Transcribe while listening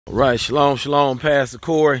All right, shalom, shalom, Pastor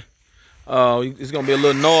Corey. It's gonna be a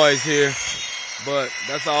little noise here, but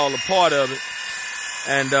that's all a part of it.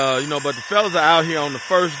 And but the fellas are out here on the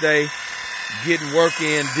first day, getting work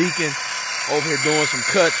in. Deacon over here doing some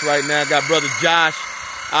cuts right now. Got brother Josh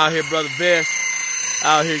out here, brother Vest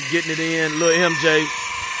out here getting it in. Little MJ,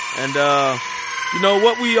 and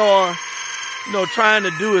what we are, trying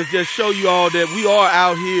to do is just show you all that we are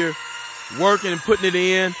out here working and putting it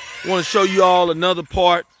in. Want to show you all another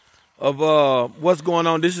part of what's going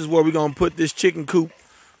on. This is where we're gonna put this chicken coop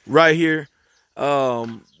right here.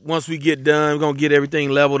 Once we get done, we're gonna get everything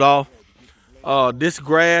leveled off. This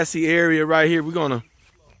grassy area right here, we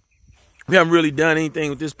haven't really done anything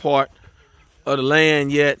with this part of the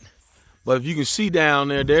land yet. But if you can see down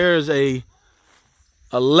there, there's a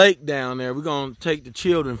lake down there. We're gonna take the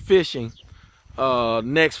children fishing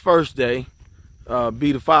next first day,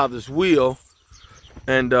 be the Father's will,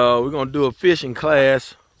 and we're gonna do a fishing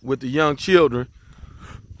class with the young children.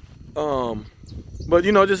 But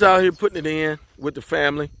just out here putting it in with the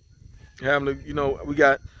family. We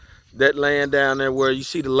got that land down there where you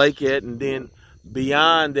see the lake at, and then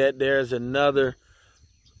beyond that there's another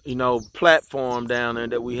platform down there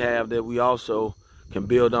that we have that we also can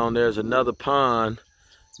build on. There's another pond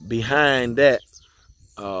behind that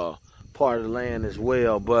part of the land as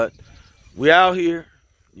well. But we out here,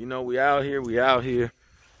 we out here.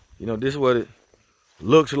 This is what it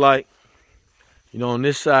looks like, on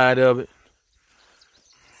this side of it.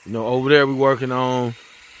 Over there we're working on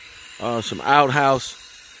some outhouse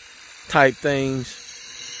type things,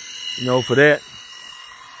 for that.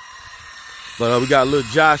 But we got little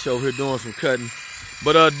Josh over here doing some cutting.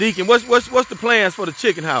 But Deacon, what's the plans for the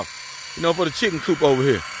chicken house? For the chicken coop over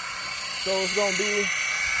here. So it's gonna be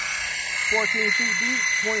 14 feet deep,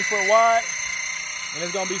 20 foot wide, and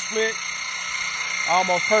it's gonna be split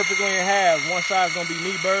almost perfectly in half. One side's gonna be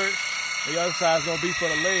meat birds, the other side's gonna be for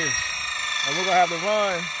the layers. And we're gonna have the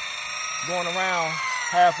run going around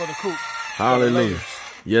half of the coop. Hallelujah.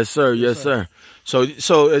 Yes, sir. Yes, sir. So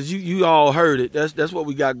as you all heard it, that's what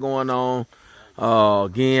we got going on.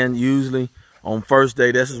 Again, usually on first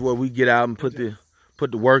day, this is where we get out and put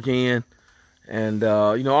the work in. And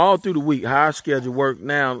all through the week, how our schedule work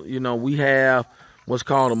now, we have what's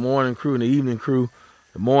called a morning crew and the evening crew.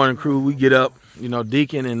 The morning crew, we get up,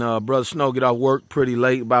 Deacon and Brother Snow get off work pretty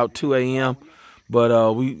late, about 2 a.m.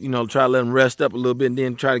 But we, try to let them rest up a little bit and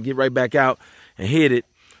then try to get right back out and hit it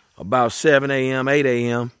about 7 a.m., 8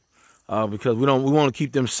 a.m. Because we want to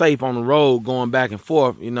keep them safe on the road going back and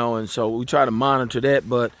forth, and so we try to monitor that.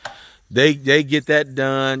 But they get that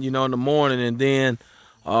done, in the morning, and then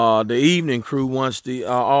the evening crew, once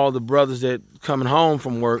all the brothers that coming home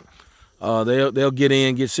from work, they'll get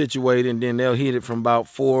in, get situated, and then they'll hit it from about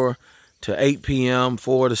 4 to 8 p.m.,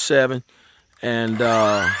 4 to 7, and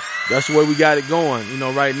that's the way we got it going,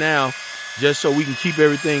 right now, just so we can keep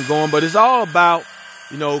everything going. But it's all about,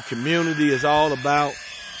 community. It's all about,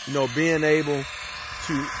 being able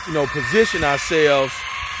to, position ourselves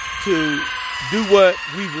to do what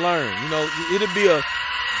we've learned. It'll be a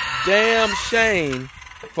damn shame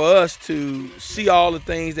for us to see all the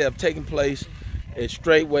things that have taken place at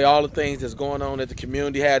Straitway, all the things that's going on at the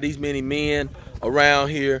community, have these many men around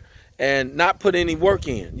here and not put any work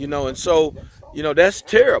in, and so, that's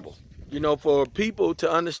terrible, for people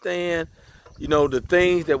to understand, the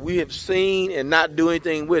things that we have seen and not do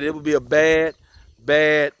anything with it. It would be a bad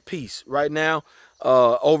piece. Right now,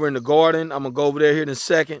 over in the garden, I'm gonna go over there here in a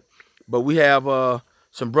second, but we have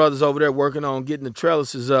some brothers over there working on getting the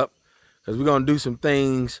trellises up, because we're gonna do some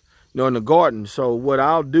things, in the garden. So what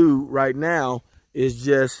I'll do right now is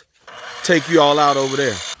just take you all out over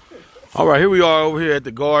there. All right, here we are over here at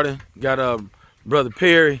the garden. Got Brother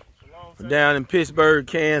Perry down in Pittsburgh,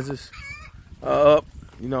 Kansas, up.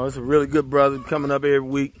 It's a really good brother coming up every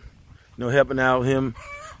week, helping out him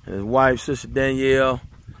and his wife, Sister Danielle.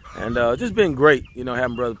 And just been great,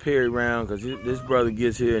 having Brother Perry around, because this brother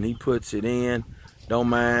gets here and he puts it in, don't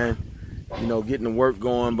mind, getting the work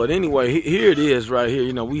going. But anyway, here it is right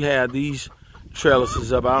here. We had these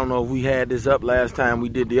trellises up. I don't know if we had this up last time we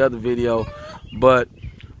did the other video, but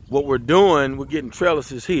what we're doing, we're getting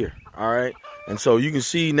trellises here, all right? And so you can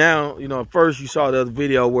see now, at first you saw the other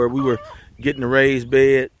video where we were getting the raised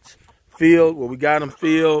beds filled, where we got them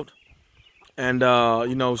filled. And,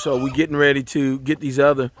 so we're getting ready to get these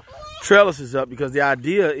other trellises up, because the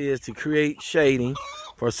idea is to create shading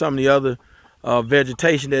for some of the other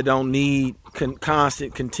vegetation that don't need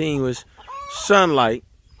constant, continuous sunlight.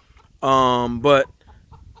 But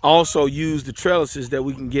also use the trellises that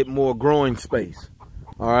we can get more growing space.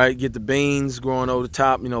 All right, get the beans growing over the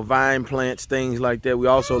top, vine plants, things like that.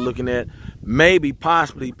 We're also looking at maybe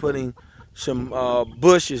possibly putting some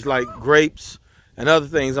bushes like grapes and other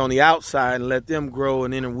things on the outside and let them grow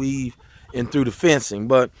and interweave in through the fencing.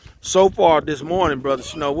 But so far this morning, Brother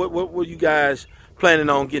Snow, what were you guys planning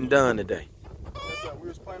on getting done today? Yes, sir. We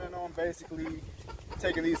was planning on basically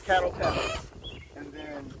taking these cattle paddles and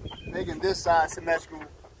then making this side symmetrical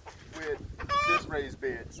with this raised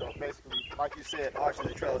bed. So basically, like you said, arching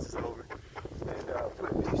the trellises over and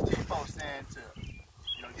putting these T-posts in to,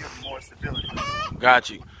 give them more stability. Got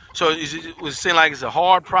you. So was it seem like it's a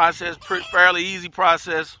hard process, fairly easy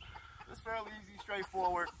process? It's fairly easy,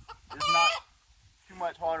 straightforward. It's not too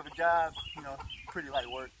much hard of a job, pretty light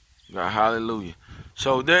work. Hallelujah.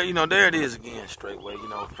 So there, there it is again, Straitway,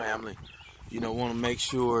 family. Want to make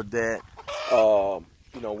sure that,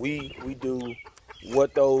 we do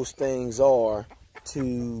what those things are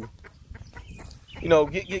to,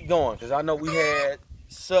 get going. Because I know we had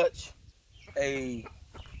such a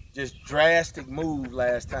just drastic move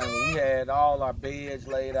last time. We had all our beds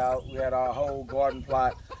laid out. We had our whole garden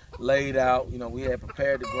plot laid out. We had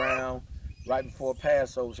prepared the ground right before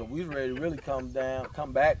Passover. So we was ready to really come back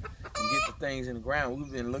and get the things in the ground.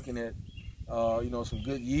 We've been looking at, some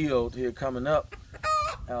good yield here coming up.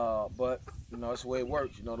 But, it's the way it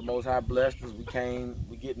works. The Most High blessed us. We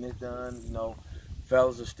getting this done.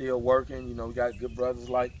 Fellas are still working. We got good brothers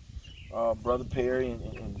like Brother Perry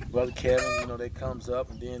and Brother Kevin, they comes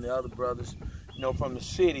up, and then the other brothers, from the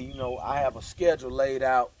city, I have a schedule laid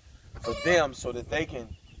out for them so that they can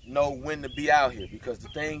know when to be out here. Because the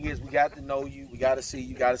thing is, we got to know you, we got to see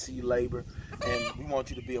you labor, and we want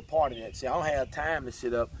you to be a part of that. See, I don't have time to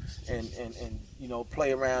sit up and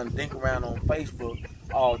play around, dink around on Facebook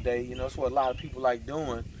all day. That's what a lot of people like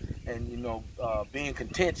doing, and being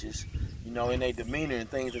contentious, in their demeanor and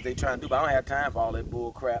things that they try to do. But I don't have time for all that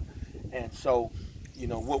bull crap. And so,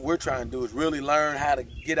 what we're trying to do is really learn how to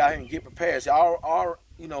get out here and get prepared. So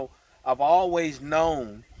I've always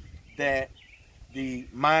known that the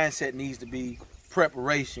mindset needs to be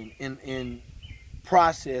preparation in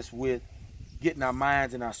process with getting our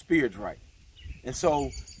minds and our spirits right. And so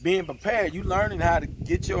being prepared, you learning how to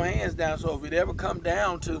get your hands down. So if it ever come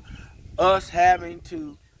down to us having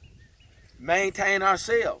to maintain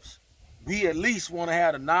ourselves, we at least want to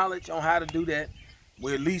have the knowledge on how to do that.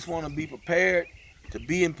 We at least want to be prepared to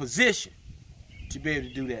be in position to be able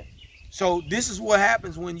to do that. So this is what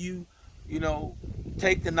happens when you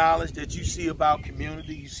take the knowledge that you see about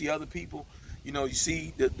community, you see other people, you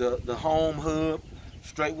see the home hub,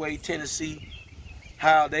 Straitway, Tennessee,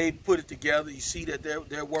 how they put it together. You see that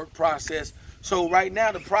their work process. So right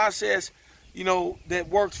now the process, that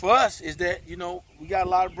works for us is that, we got a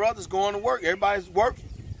lot of brothers going to work. Everybody's working.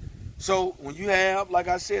 So when you have, like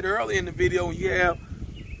I said earlier in the video, when you have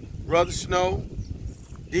Brother Snow,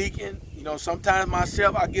 Deacon, sometimes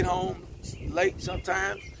myself, I get home late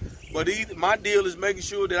sometimes. But my deal is making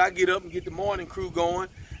sure that I get up and get the morning crew going.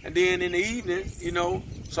 And then in the evening,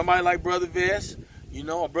 somebody like Brother Vest,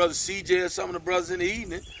 or Brother CJ or some of the brothers in the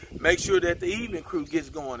evening, make sure that the evening crew gets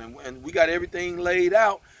going. And we got everything laid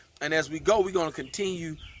out. And as we go, we're going to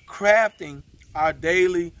continue crafting our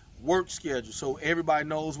daily work schedule so everybody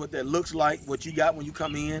knows what that looks like, what you got when you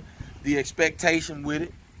come in, the expectation with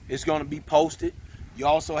it. It's going to be posted. You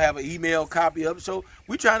also have an email copy of it. So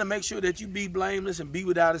we're trying to make sure that you be blameless and be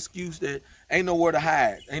without excuse, that ain't nowhere to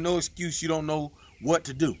hide. Ain't no excuse you don't know what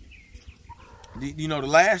to do. The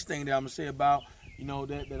last thing that I'm going to say about,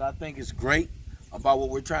 that I think is great about what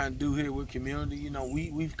we're trying to do here with community,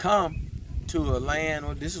 we've come to a land,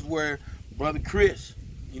 or this is where Brother Chris,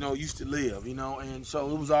 used to live, and so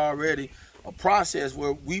it was already a process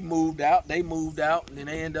where we moved out, they moved out, and then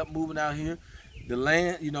they end up moving out here. The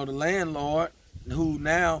land, the landlord, who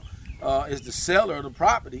now is the seller of the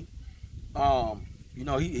property,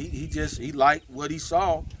 he liked what he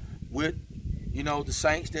saw with, the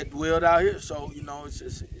saints that dwelled out here. So,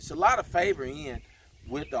 it's a lot of favor in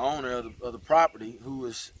with the owner of the property who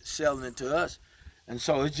is selling it to us. And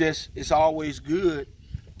so it's always good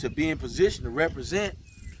to be in position to represent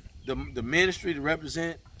the ministry, to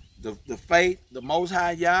represent the faith, the Most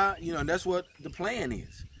High Yah, and that's what the plan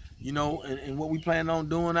is. And what we plan on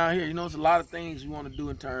doing out here, there's a lot of things we want to do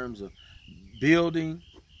in terms of building,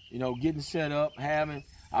 getting set up, having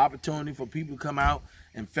opportunity for people to come out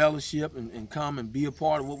and fellowship and come and be a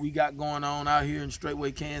part of what we got going on out here in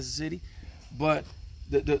Straitway, Kansas City. But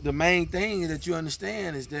the main thing that you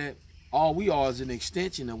understand is that all we are is an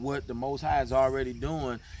extension of what the Most High is already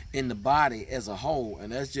doing in the body as a whole.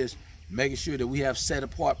 And that's just making sure that we have set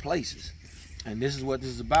apart places. And this is what this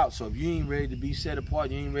is about. So if you ain't ready to be set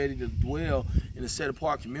apart, you ain't ready to dwell in a set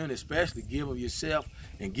apart community, especially give of yourself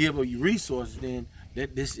and give of your resources, then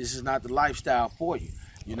that this is not the lifestyle for you.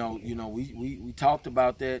 We talked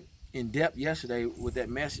about that in depth yesterday with that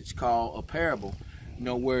message called A Parable,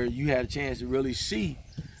 where you had a chance to really see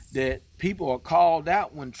that people are called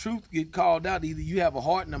out. When truth get called out, either you have a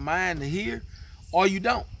heart and a mind to hear or you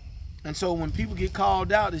don't. And so when people get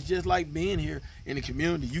called out, it's just like being here in the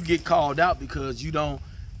community. You get called out because you don't,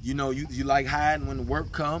 you like hiding when the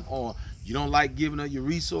work come, or you don't like giving up your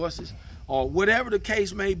resources, or whatever the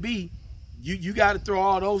case may be. You got to throw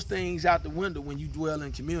all those things out the window when you dwell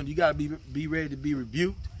in community. You got to be ready to be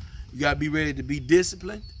rebuked. You got to be ready to be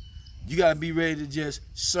disciplined. You got to be ready to just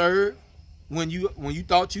serve when you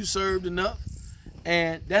thought you served enough.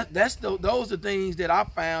 And those are things that I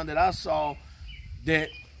found, that I saw, that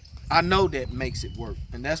I know that makes it work.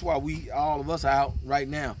 And that's why all of us are out right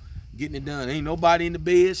now getting it done. Ain't nobody in the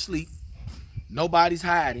bed asleep. Nobody's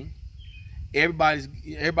hiding. Everybody's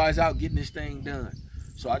out getting this thing done.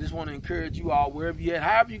 So I just want to encourage you all, wherever you're at,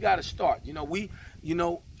 however you got to start. We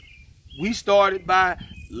started by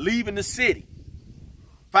leaving the city,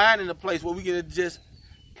 finding a place where we can just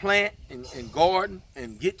plant and garden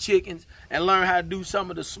and get chickens and learn how to do some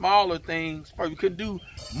of the smaller things. We couldn't do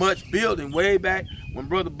much building way back when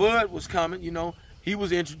Brother Bud was coming. He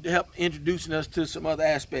was introducing us to some other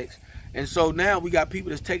aspects. And so now we got people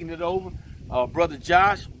that's taking it over. Brother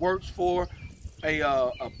Josh works for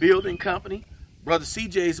a building company. Brother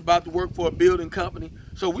CJ is about to work for a building company.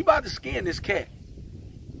 So we about to skin this cat.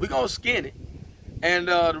 We're going to skin it. And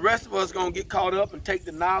the rest of us going to get caught up and take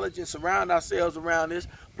the knowledge and surround ourselves around this.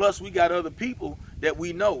 Plus, we got other people that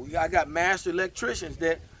we know. I got master electricians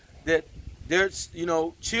that their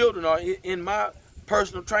children are in my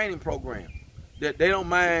personal training program, that they don't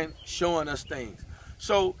mind showing us things.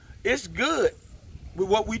 So it's good with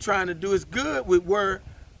what we're trying to do. It's good with where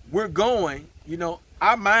we're going.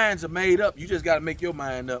 Our minds are made up. You just got to make your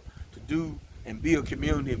mind up to do and be a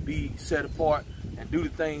community and be set apart and do the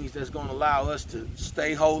things that's going to allow us to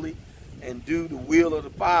stay holy and do the will of the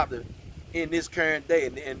Father in this current day.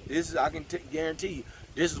 And this is, I can guarantee you,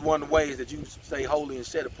 this is one of the ways that you stay holy and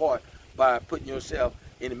set apart, by putting yourself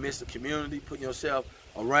in the midst of community, putting yourself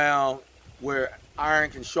around where iron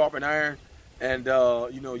can sharpen iron, and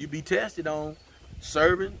you be tested on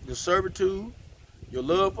serving, the servitude, your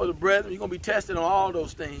love for the brethren. You're going to be tested on all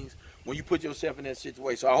those things when you put yourself in that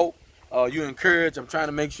situation. So I hope you're encouraged. I'm trying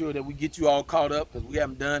to make sure that we get you all caught up, because we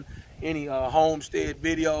haven't done any homestead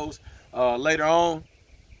videos. Later on,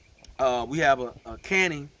 we have a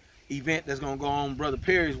canning event that's going to go on. Brother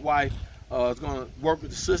Perry's wife is going to work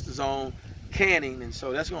with the sisters on canning, and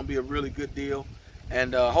so that's going to be a really good deal.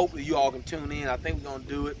 And hopefully you all can tune in. I think we're going to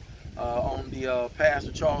do it on the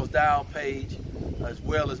Pastor Charles Dowell page, as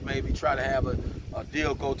well as maybe try to have a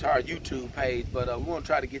deal go to our YouTube page. But we're going to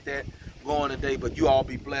try to get that going today. But you all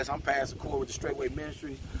be blessed. I'm Pastor Corey with the Straitway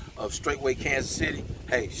Ministries of Straitway, Kansas City.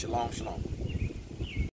 Hey, shalom, shalom.